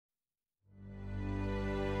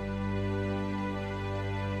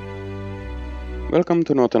Welcome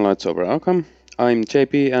to Northern Lights over Arkham. I'm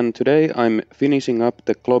JP and today I'm finishing up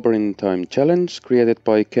the Globberin Time challenge created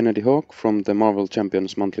by KennedyHawk from the Marvel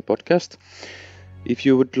Champions monthly podcast. If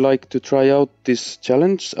you would like to try out this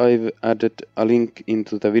challenge, I've added a link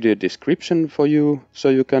into the video description for you, so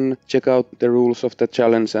you can check out the rules of the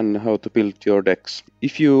challenge and how to build your decks.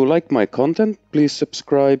 If you like my content, please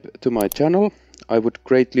subscribe to my channel. I would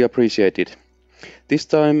greatly appreciate it. This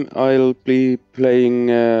time I'll be playing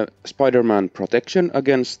Spider-Man Protection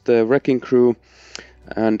against the Wrecking Crew,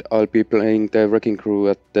 and I'll be playing the Wrecking Crew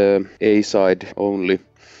at the A side only.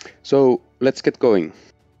 So let's get going.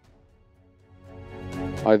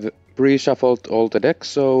 I've pre-shuffled all the decks,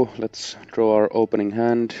 so let's draw our opening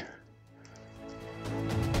hand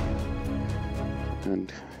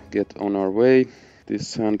and get on our way.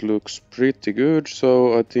 This hand looks pretty good,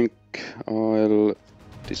 so I think I'll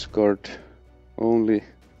discard only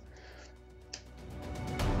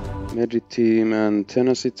Mediteam and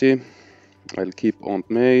Tenacity. I'll keep Aunt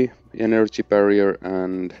May, Energy Barrier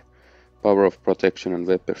and Power of Protection and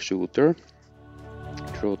Web Shooter.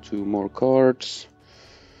 Draw 2 more cards.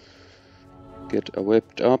 Get a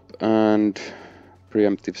Webbed Up and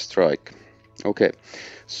Preemptive Strike. Okay,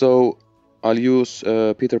 so I'll use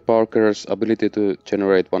Peter Parker's ability to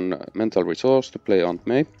generate 1 mental resource to play Aunt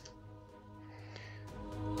May.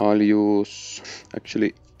 I'll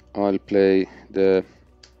play the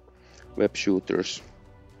Web Shooters.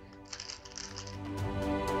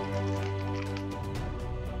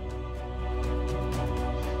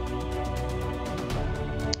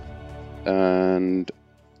 And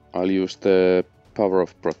I'll use the Power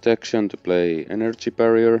of Protection to play Energy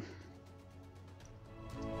Barrier.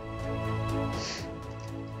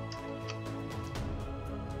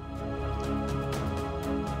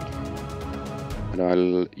 And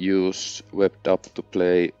I'll use Webbed Up to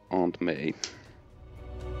play Aunt May.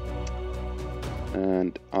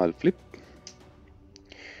 And I'll flip.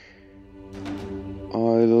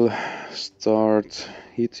 I'll start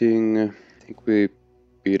hitting. I think we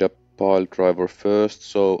beat up Pile Driver first,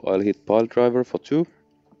 so I'll hit Pile Driver for 2.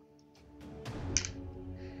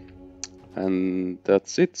 And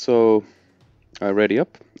that's it, so I ready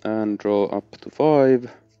up and draw up to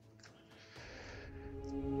 5.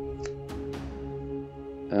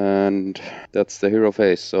 And that's the hero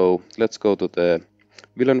phase, so let's go to the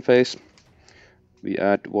villain phase. We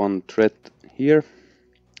add 1 threat here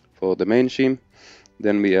for the main scheme,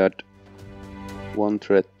 then we add 1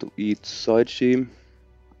 threat to each side scheme.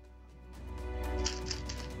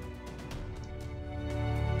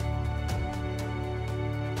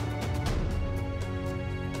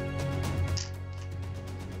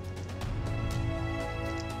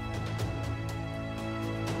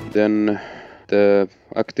 Then the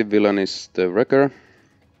active villain is the Wrecker.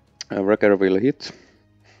 Wrecker will hit.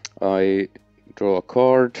 I draw a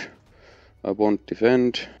card. I won't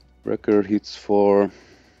defend. Wrecker hits for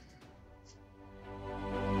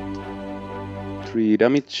 3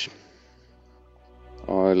 damage.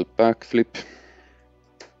 I'll backflip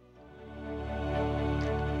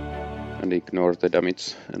and ignore the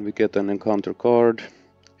damage. And we get an encounter card.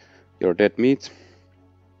 You're dead meat.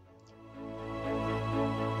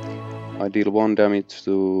 I deal 1 damage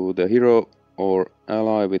to the hero or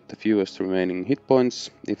ally with the fewest remaining hit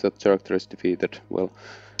points. If that character is defeated, well,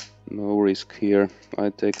 no risk here.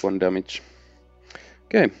 I take 1 damage.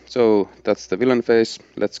 Okay, so that's the villain phase.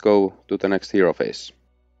 Let's go to the next hero phase.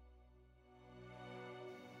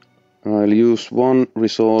 I'll use 1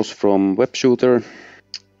 resource from Web Shooter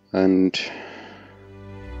and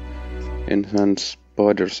enhance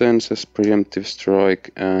Spider Senses, Preemptive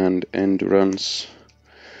Strike and Endurance.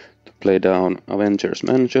 Play down Avengers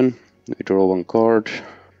Mansion. We draw 1 card,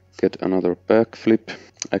 get another backflip.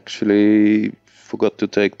 Actually, forgot to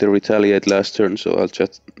take the Retaliate last turn, so I'll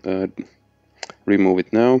just remove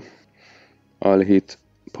it now. I'll hit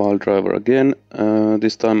Pile Driver again.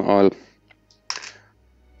 This time I'll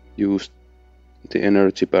use the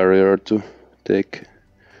Energy Barrier to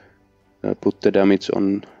put the damage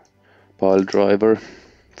on Pile Driver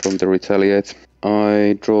from the Retaliate.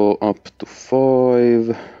 I draw up to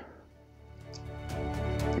 5.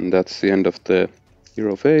 And that's the end of the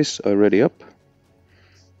hero phase. I ready up.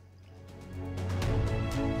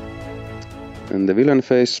 And the villain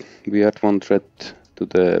phase, we add 1 threat to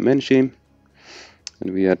the main scheme.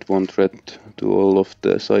 And we add 1 threat to all of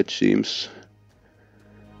the side schemes.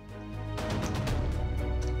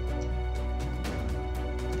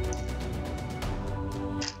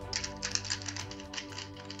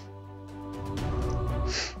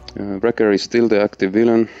 Wrecker is still the active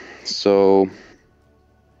villain, so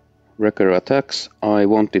Wrecker attacks. I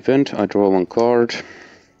won't defend. I draw 1 card.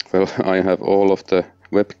 well, I have all of the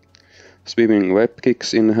swimming web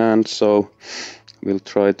kicks in hand, so we'll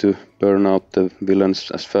try to burn out the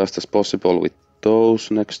villains as fast as possible with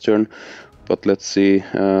those next turn. But let's see,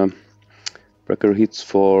 Wrecker hits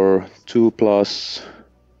for 2+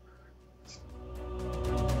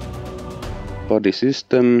 body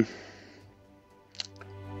system.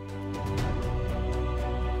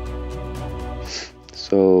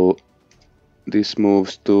 So this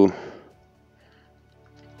moves to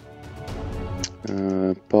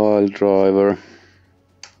pile driver.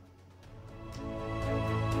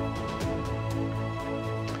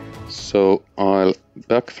 So I'll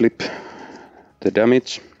backflip the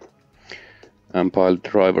damage, and pile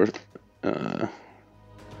driver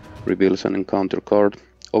reveals an encounter card.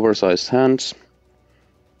 Oversized hands.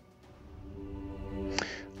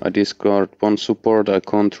 I discard one support I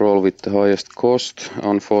control with the highest cost.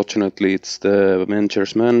 Unfortunately, it's the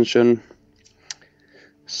Venture's Mansion,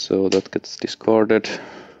 so that gets discarded.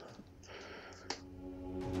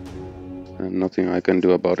 And nothing I can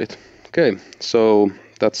do about it. Okay, so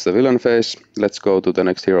that's the villain phase. Let's go to the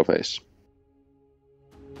next hero phase.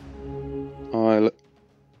 I'll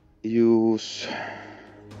use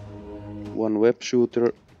one web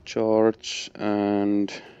shooter charge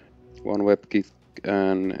and one web kick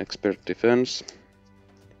and expert defense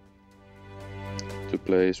to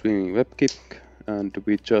play swinging web kick, and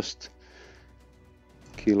we just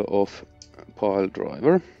kill off pile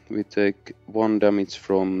driver. We take 1 damage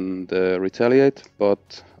from the retaliate,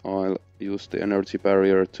 but I'll use the energy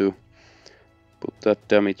barrier to put that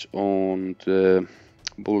damage on the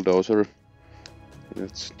bulldozer.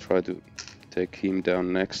 Let's try to take him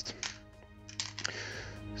down next.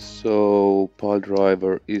 So pile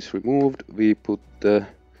driver is removed. We put the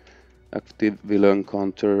active villain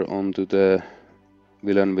counter onto the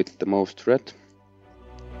villain with the most threat.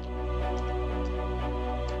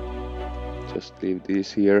 Just leave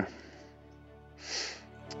these here.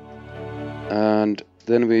 And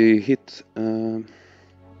then we hit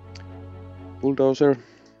bulldozer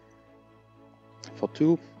for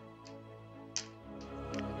 2.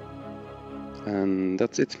 And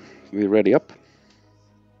that's it. We're ready up.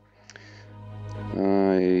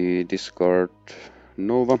 I discard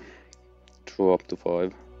Nova, draw up to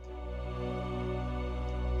 5.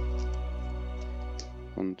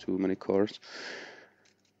 One too many cards.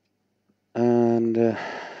 And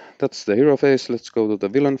that's the hero phase. Let's go to the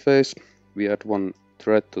villain phase. We add 1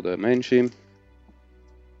 threat to the main team.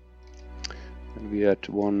 And we add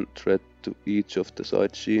 1 threat to each of the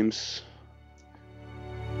side teams.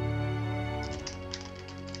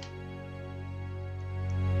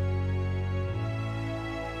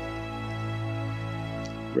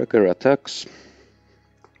 Wrecker attacks.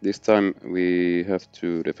 This time we have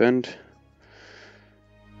to defend.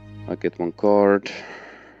 I get 1 card.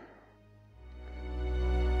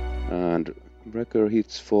 And Wrecker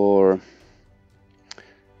hits for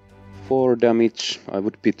 4 damage. I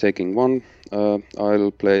would be taking 1.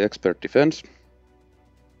 I'll play expert defense.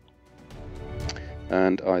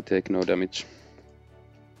 And I take no damage.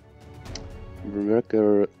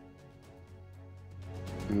 Wrecker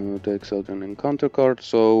takes out an encounter card,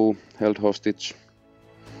 so held hostage.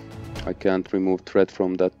 I can't remove threat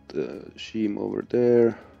from that scheme over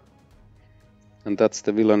there. And that's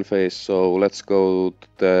the villain phase, so let's go to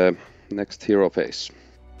the next hero phase.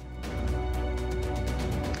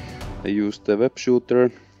 I used the web shooter.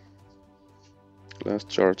 Last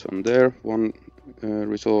charge on there. 1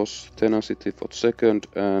 resource tenacity for the second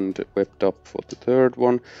and webbed up for the third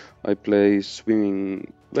one. I play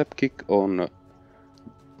swinging web kick on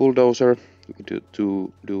bulldozer. We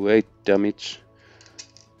do 8 damage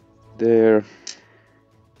there.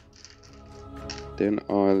 Then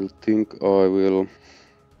I'll think I will,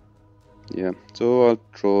 yeah, so I'll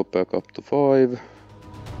draw back up to 5.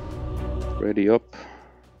 Ready up.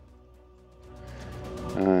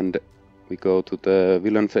 And we go to the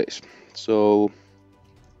villain phase. So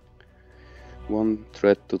 1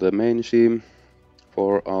 threat to the main team,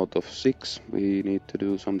 4 out of 6. We need to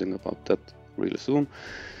do something about that real soon.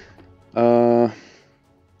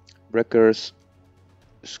 Wrecker's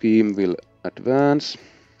scheme will advance.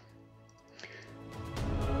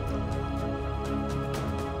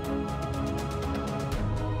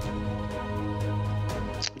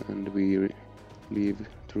 And we leave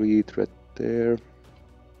 3 threat there.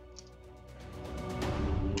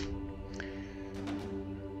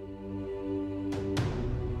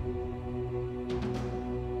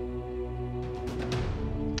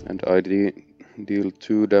 And I deal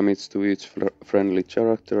 2 damage to each friendly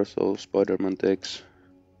character, so Spider-Man takes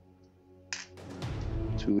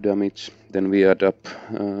 2 damage. Then we add up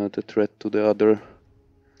the threat to the other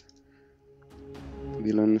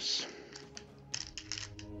villains.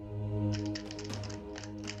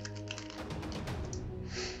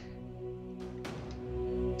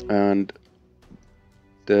 And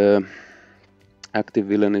the active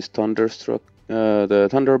villain is Thunderstruck, the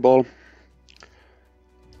Thunderball.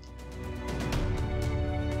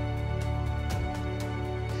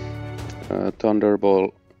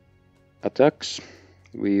 Thunderball attacks.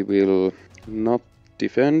 We will not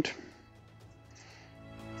defend.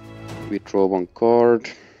 We draw one card.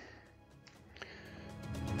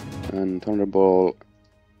 And Thunderball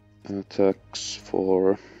attacks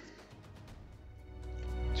for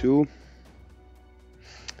 2.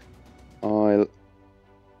 I'll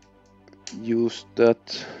use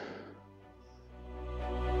that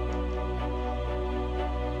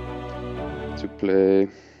to play.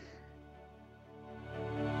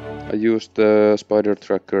 I use the spider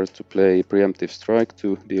tracker to play preemptive strike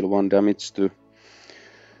to deal 1 damage to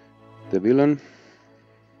the villain.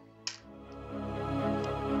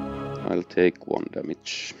 I'll take 1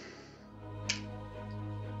 damage.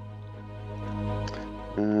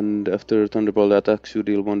 And after Thunderball attacks, you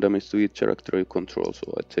deal 1 damage to each character you control,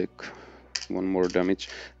 so I take 1 more damage.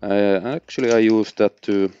 Actually, I use that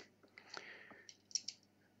to...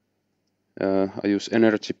 I use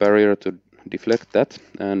Energy Barrier to deflect that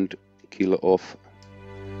and kill off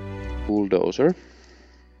Bulldozer.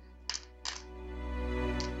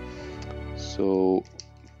 So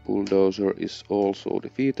Bulldozer is also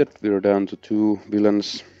defeated. We're down to 2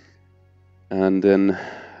 villains. And then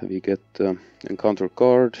we get encounter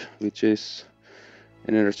card, which is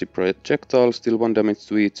Energy Projectile, still 1 damage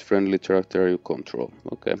to each friendly character you control.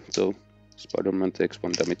 Okay, so Spider-Man takes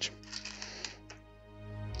 1 damage.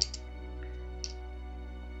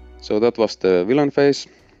 So that was the villain phase.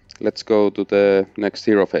 Let's go to the next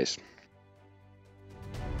hero phase.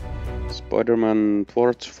 Spider-Man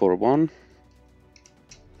Torch for 1.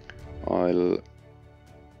 I'll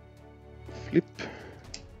flip.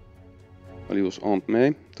 I'll use Aunt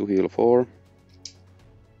May to heal 4.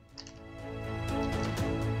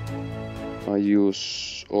 I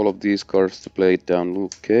use all of these cards to play down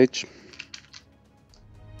Luke Cage.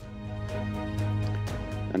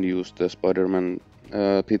 And use the Spider-Man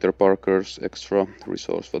Peter Parker's extra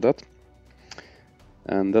resource for that.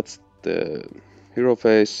 And that's the hero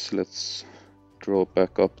phase. Let's draw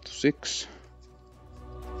back up to 6.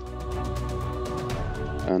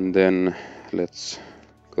 And then let's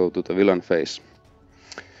go to the villain phase.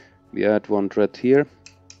 We add 1 threat here.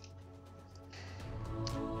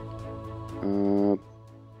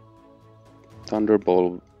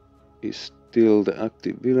 Thunderball is still the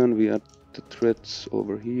active villain. We add the threats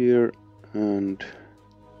over here, and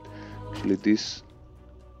actually this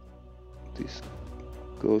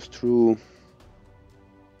goes through.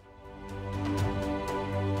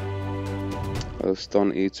 I'll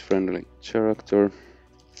stun each friendly character.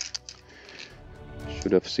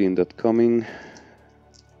 Should have seen that coming.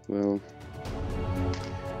 Well,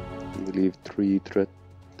 we leave 3 threat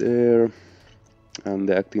there, and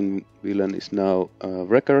the active villain is now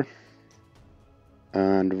Wrecker,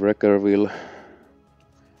 and Wrecker will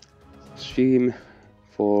scheme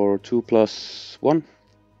for 2+1,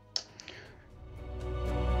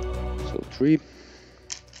 so 3,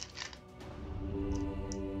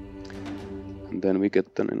 and then we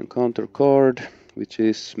get an encounter card, which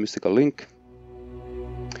is Mystical Link.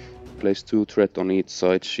 Place 2 threat on each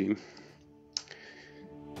side scheme.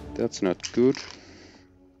 That's not good.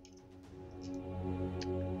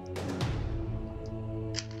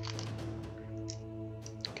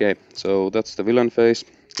 Okay, so that's the villain phase.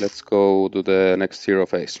 Let's go to the next hero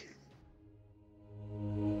phase.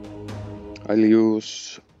 I'll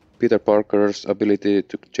use Peter Parker's ability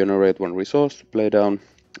to generate 1 resource to play down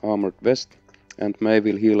Armored Vest, and May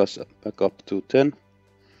will heal us back up to 10.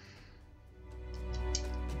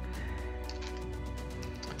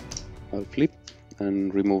 I'll flip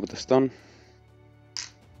and remove the stun,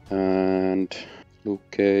 and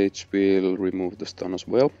Luke Cage will remove the stun as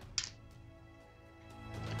well.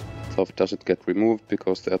 Tough doesn't get removed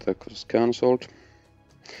because the attack was cancelled.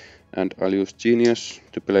 And I'll use Genius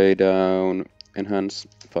to play down Enhance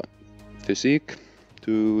Physique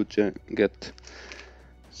to get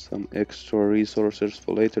some extra resources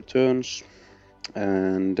for later turns.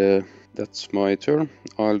 And that's my turn.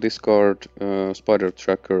 I'll discard Spider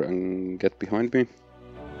Tracker and get behind me.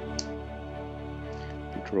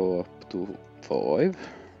 Draw up to 5.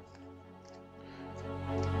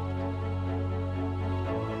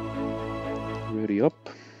 Ready up.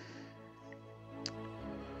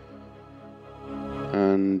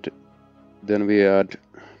 And then we add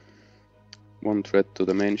 1 threat to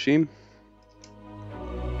the main scheme.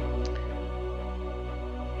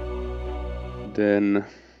 Then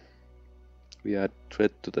we add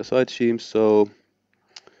thread to the side seam, so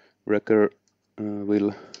wrecker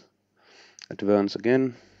will advance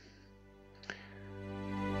again.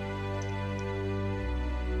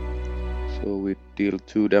 So we deal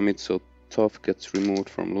 2 damage, so Tough gets removed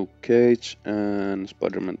from Luke Cage and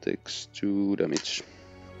Spider-Man takes 2 damage.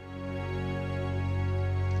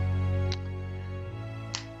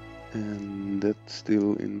 And that's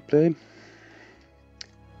still in play.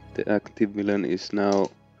 The active villain is now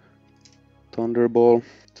Thunderball.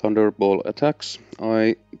 Thunderball attacks.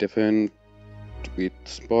 I defend with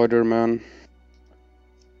Spider-Man.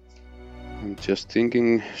 I'm just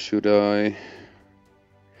thinking, should I'll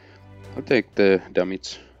take the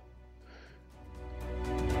damage.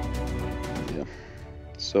 Yeah.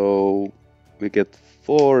 So we get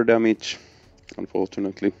 4 damage,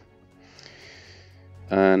 unfortunately.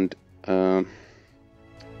 And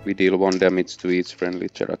we deal 1 damage to each friendly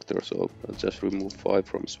character, so I'll just remove 5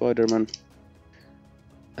 from Spider-Man.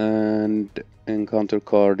 And encounter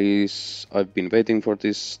card is, I've been waiting for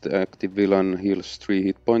this, the active villain heals 3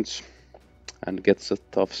 hit points and gets a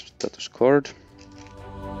tough status card.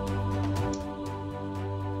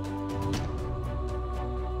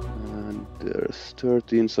 And there's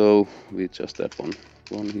 13, so we just add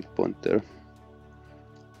one hit point there.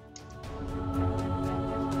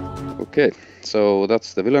 Okay, so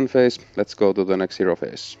that's the villain phase. Let's go to the next hero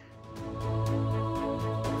phase.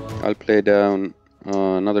 I'll play down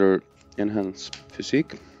another enhanced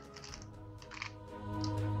physique.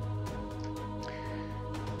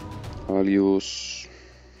 I'll use...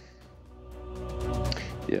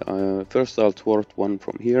 yeah, first I'll thwart 1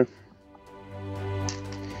 from here.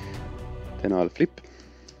 Then I'll flip.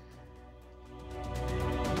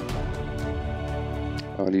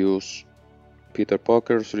 I'll use Peter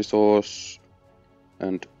Parker's resource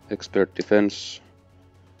and expert defense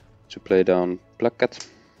to play down Black Cat.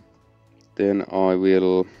 Then I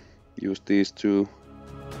will use these 2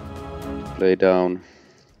 to play down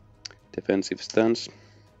defensive stance.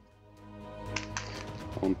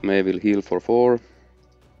 Aunt May will heal for 4.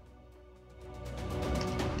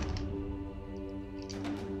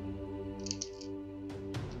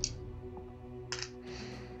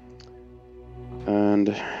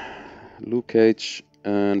 And Luke Cage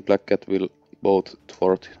and Black Cat will both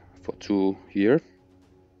thwart for 2 here.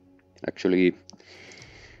 Actually,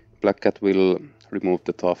 Black Cat will remove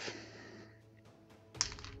the tough,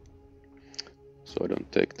 so I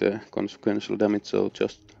don't take the consequential damage, so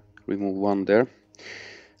just remove 1 there.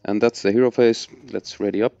 And that's the hero phase. Let's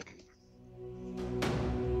ready up.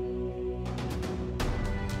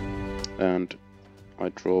 And I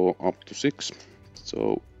draw up to 6,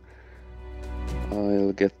 so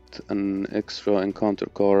I'll get an extra encounter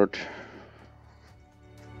card.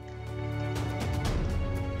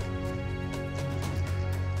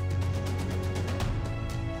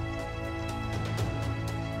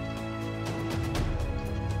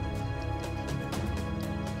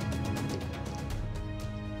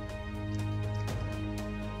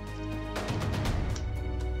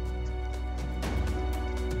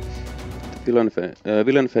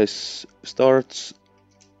 Villain phase starts.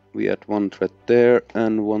 We add 1 thread there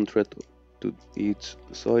and 1 thread to each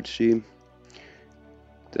side seam.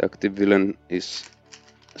 The active villain is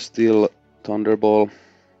still Thunderball,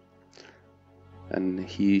 and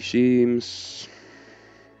he seems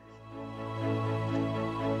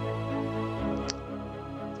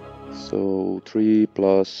so 3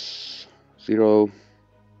 plus 0,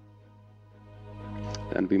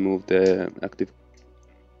 and we move the active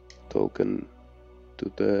token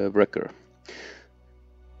to the wrecker.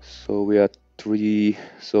 So we are 3,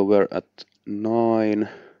 so we're at 9.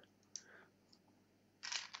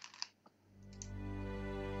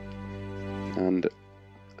 And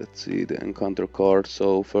let's see the encounter card.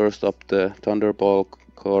 So first up the Thunderball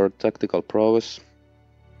card, Tactical Prowess.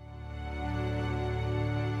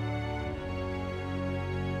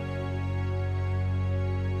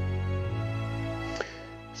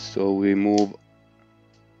 So we move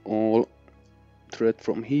all thread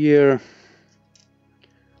from here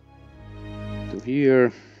to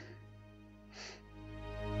here.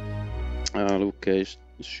 Luke Cage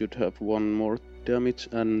should have 1 more damage,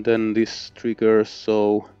 and then this triggers,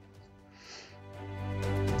 so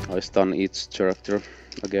I stun each character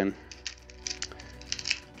again.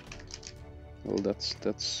 Well,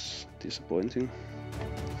 that's disappointing.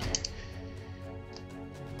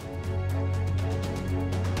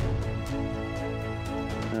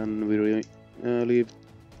 And we leave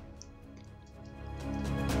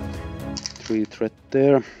 3 thread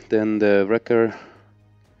there. Then the wrecker,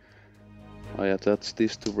 I attach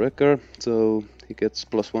this to wrecker, so he gets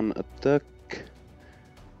 +1 attack.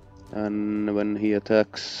 And when he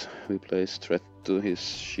attacks, we place threat to his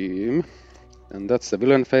shim. And that's the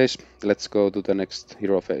villain phase. Let's go to the next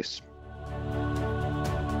hero phase.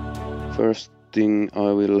 First thing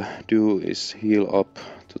I will do is heal up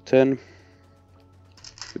to 10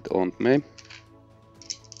 with Aunt May.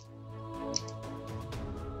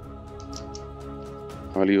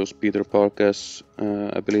 I'll use Peter Parker's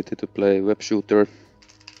ability to play web shooter.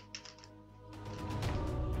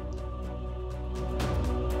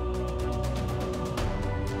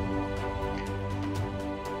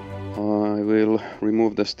 I will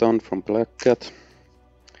remove the stun from Black Cat.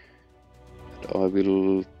 I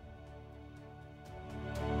will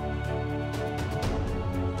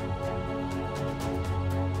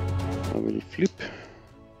flip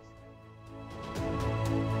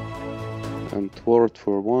and thwart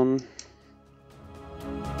for 1,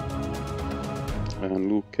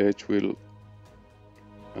 and Luke Cage will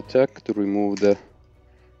attack to remove the...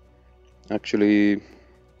 Actually,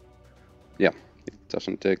 yeah, it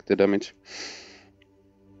doesn't take the damage.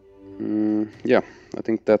 Yeah, I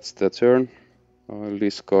think that's the turn. I'll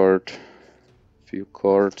discard a few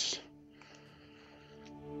cards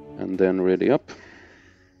and then ready up.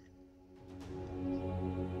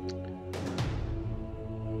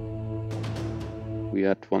 We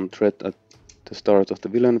add 1 threat at the start of the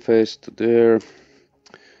villain phase to there,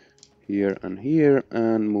 here and here,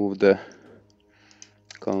 and move the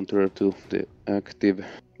counter to the active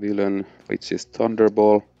villain, which is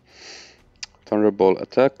Thunderball. Thunderball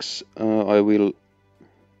attacks. I will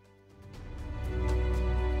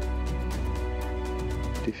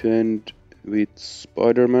defend with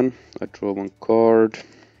Spider-Man. I draw 1 card.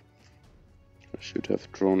 I should have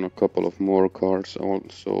drawn a couple of more cards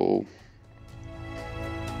also.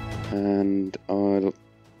 And I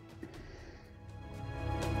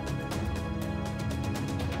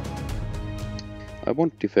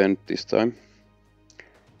won't defend this time.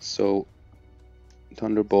 So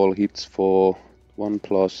Thunderball hits for 1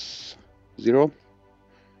 plus 0.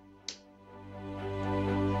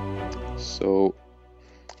 So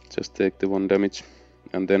just take the 1 damage,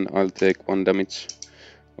 and then I'll take 1 damage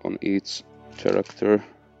on each character.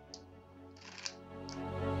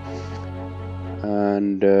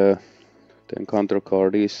 And the encounter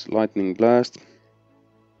card is Lightning Blast.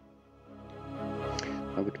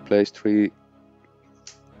 I would place 3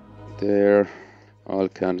 there. I'll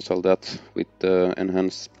cancel that with the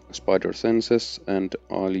enhanced spider senses, and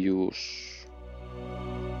I used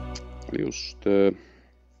a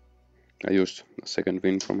second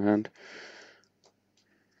wind from hand.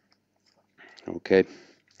 Okay,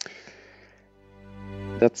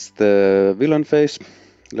 that's the villain phase.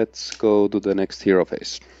 Let's go to the next hero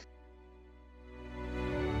phase.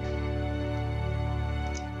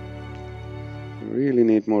 Really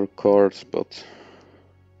need more cards, but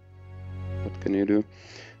what can you do?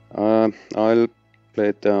 I'll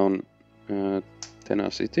play down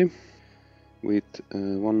Tenacity with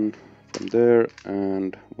 1 from there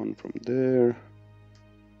and 1 from there,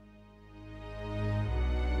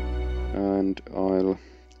 and I'll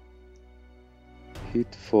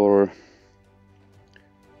hit for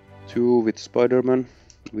 2 with Spider-Man.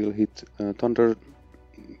 We'll hit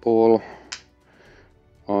Thunderball.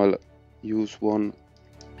 I'll use 1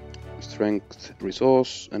 strength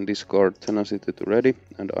resource and discard Tenacity to ready,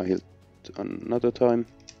 and I hit another time.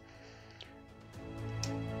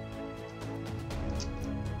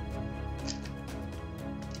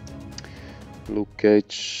 Luke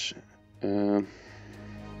Cage.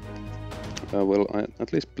 Well,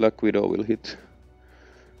 at least Black Widow will hit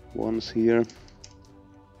once here.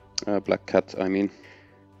 Black Cat, I mean.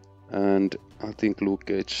 And I think Luke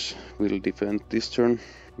Cage will defend this turn.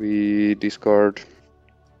 We discard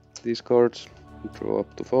these cards, draw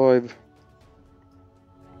up to 5,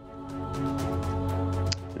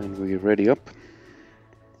 and we ready up.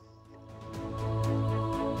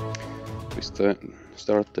 We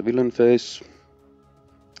start the villain phase.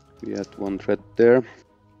 We add 1 threat there.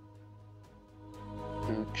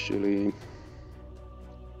 Actually,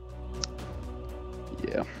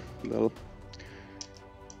 yeah, well,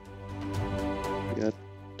 we add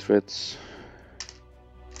threats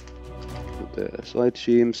to the side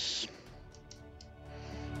schemes,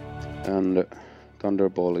 and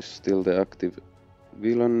Thunderball is still the active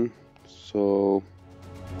villain, so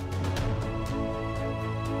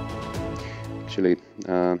actually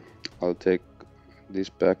I'll take this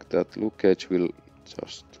back, that Luke Cage will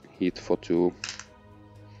just hit for 2,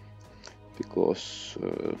 because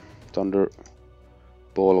Thunderball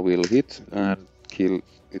will hit and kill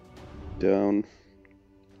it down,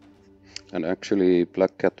 and actually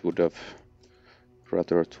Black Cat would have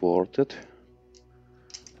rather thwarted.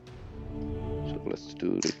 let's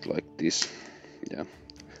do it like this. Yeah,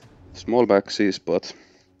 small backsies, but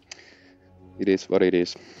it is what it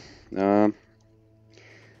is.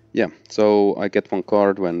 Yeah, so I get one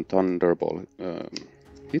card when Thunderball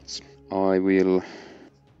hits. I will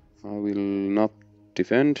not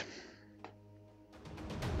defend.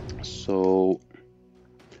 So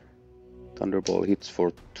Thunderball hits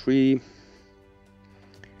for 3.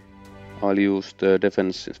 I'll use the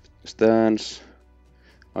defensive stance.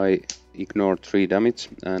 I ignore 3 damage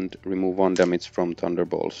and remove 1 damage from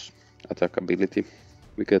Thunderball's attack ability.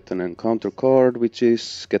 We get an encounter card, which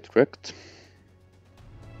is Get Wrecked.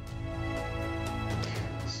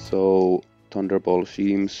 So Thunderball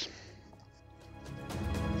seems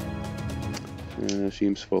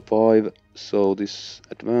for 5, so this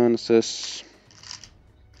advances.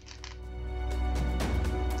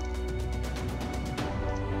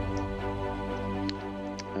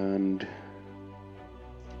 And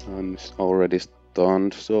I'm already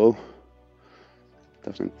stunned, so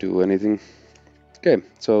doesn't do anything. Okay,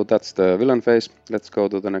 so that's the villain phase. Let's go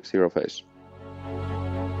to the next hero phase.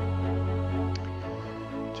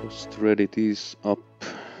 Just ready these up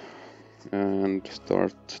and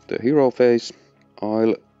start the hero phase.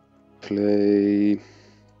 I'll play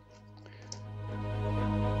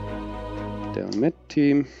down med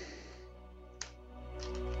team.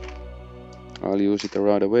 I'll use it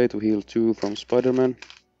right away to heal 2 from Spider-Man.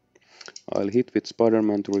 I'll hit with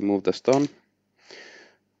Spider-Man to remove the stun.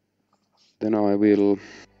 Then I will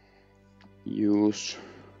use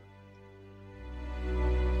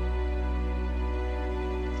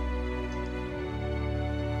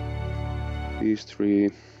these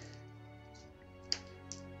 3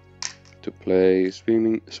 to play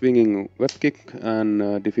swinging web kick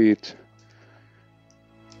and defeat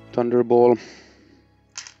Thunderball.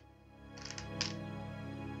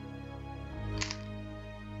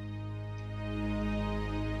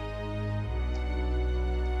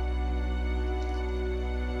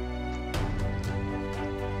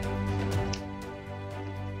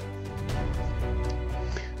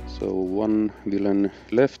 So 1 villain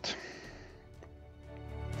left.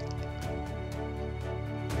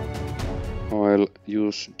 I'll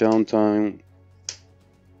use downtime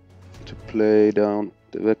to play down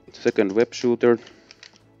the second web shooter.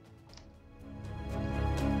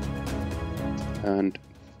 And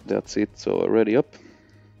that's it, so ready up.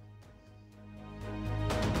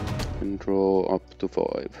 And draw up to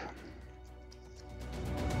 5.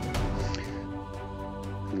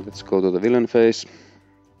 And let's go to the villain phase.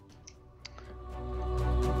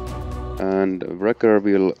 And Wrecker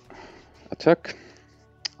will attack.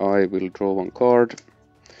 I will draw 1 card.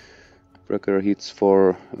 Wrecker hits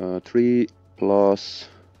for 3 plus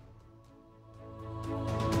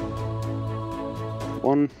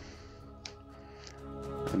 1.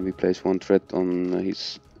 And we place 1 threat on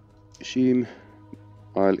his sheen.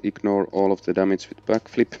 I'll ignore all of the damage with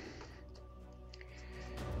backflip.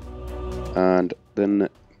 And then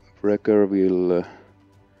Wrecker will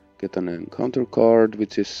get an encounter card,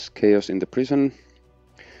 which is Chaos in the Prison.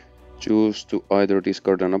 Choose to either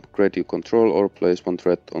discard an upgrade you control or place 1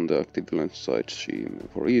 threat on the active villain side scheme.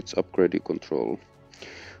 For each upgrade you control.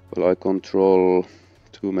 Well, I control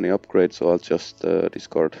too many upgrades, so I'll just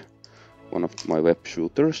discard one of my web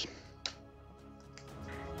shooters.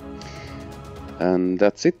 And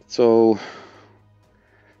that's it, so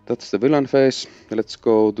that's the villain phase. Let's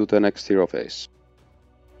go to the next hero phase.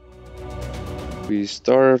 We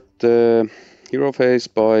start the hero phase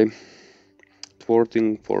by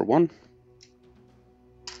thwarting for 1.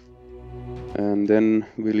 And then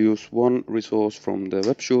we'll use 1 resource from the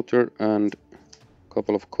web shooter and a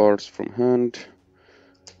couple of cards from hand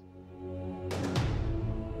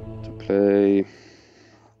to play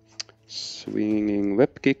swinging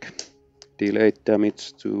web kick, deal 8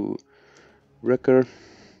 damage to Wrecker.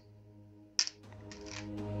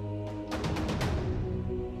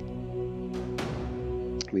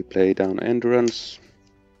 We play down Endurance,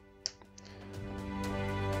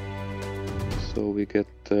 so we get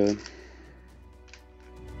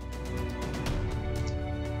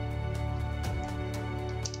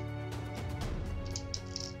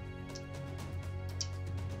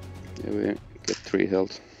we get 3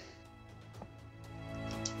 health.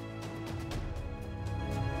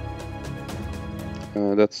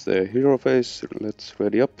 That's the hero phase. Let's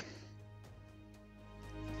ready up.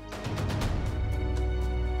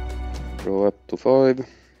 Draw up to 5.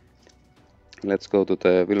 Let's go to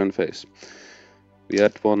the villain phase. We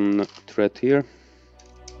add 1 threat here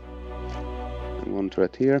and 1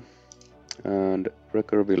 threat here, and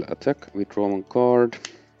Wrecker will attack. We draw 1 card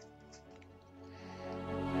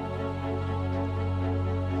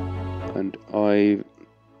And I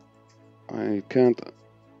can't.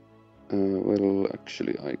 Well,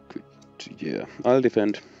 actually, I could. Yeah, I'll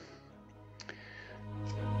defend.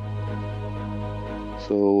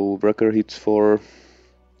 So Wrecker hits for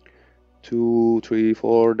 2, 3,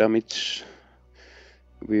 4 damage.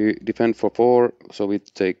 We defend for 4, so we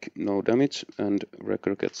take no damage, and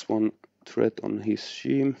Wrecker gets 1 threat on his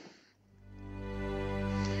sheen.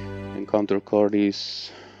 Encounter card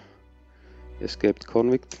is Escaped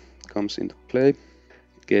Convict, comes into play.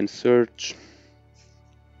 Gain Search.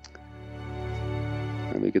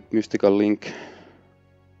 And we get Mystical Link.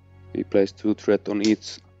 We place 2 threat on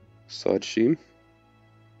each side sheen.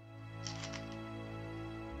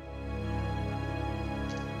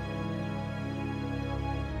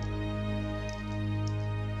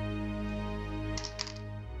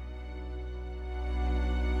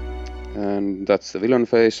 And that's the villain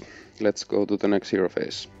phase. Let's go to the next hero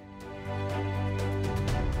phase.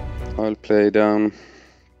 I'll play down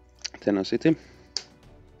Tenacity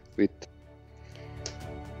with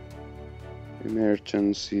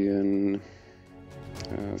Emergency and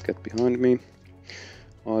get behind me.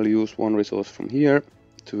 I'll use 1 resource from here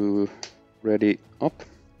to ready up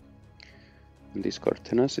and discard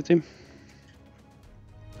Tenacity.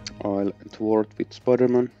 I'll thwart with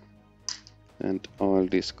Spider-Man. And I'll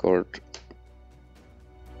discard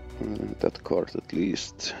that card at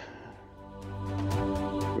least.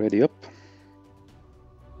 Ready up.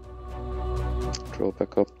 Draw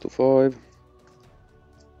back up to 5.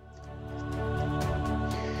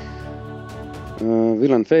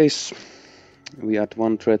 Villain phase. We add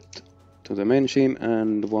 1 threat to the main sheen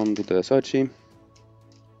and 1 to the side sheen.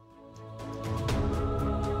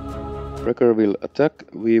 Wrecker will attack.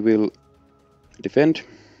 We will defend.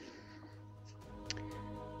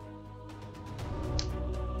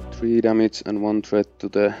 3 damage and 1 threat to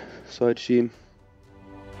the side sheen.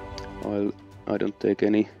 I don't take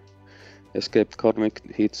any. Escaped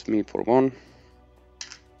Convict hits me for 1.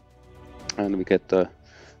 And we get the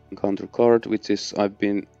encounter card, which is I've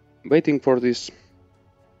been waiting for this.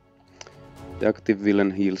 The active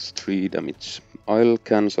villain heals 3 damage. I'll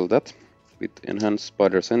cancel that with Enhanced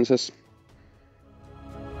Spider Senses.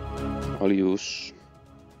 I'll use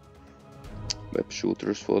web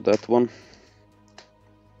shooters for that one.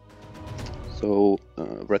 So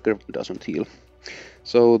Wrecker doesn't heal.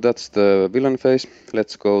 So that's the villain phase.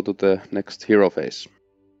 Let's go to the next hero phase.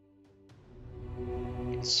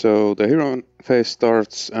 So the hero phase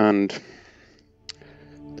starts, and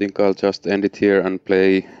I think I'll just end it here and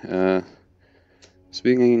play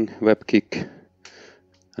Swinging Web Kick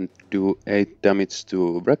and do 8 damage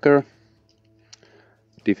to Wrecker,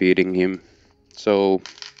 defeating him. So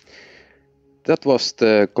that was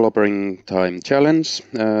the Globberin Time challenge,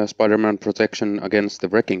 Spider-Man protection against the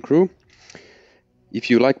wrecking crew. If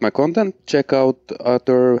you like my content, check out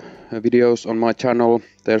other videos on my channel.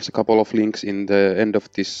 There's a couple of links in the end of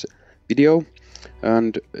this video.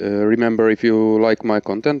 And remember, if you like my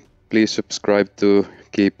content, please subscribe to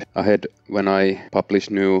keep ahead when I publish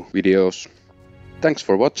new videos. Thanks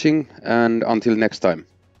for watching, and until next time.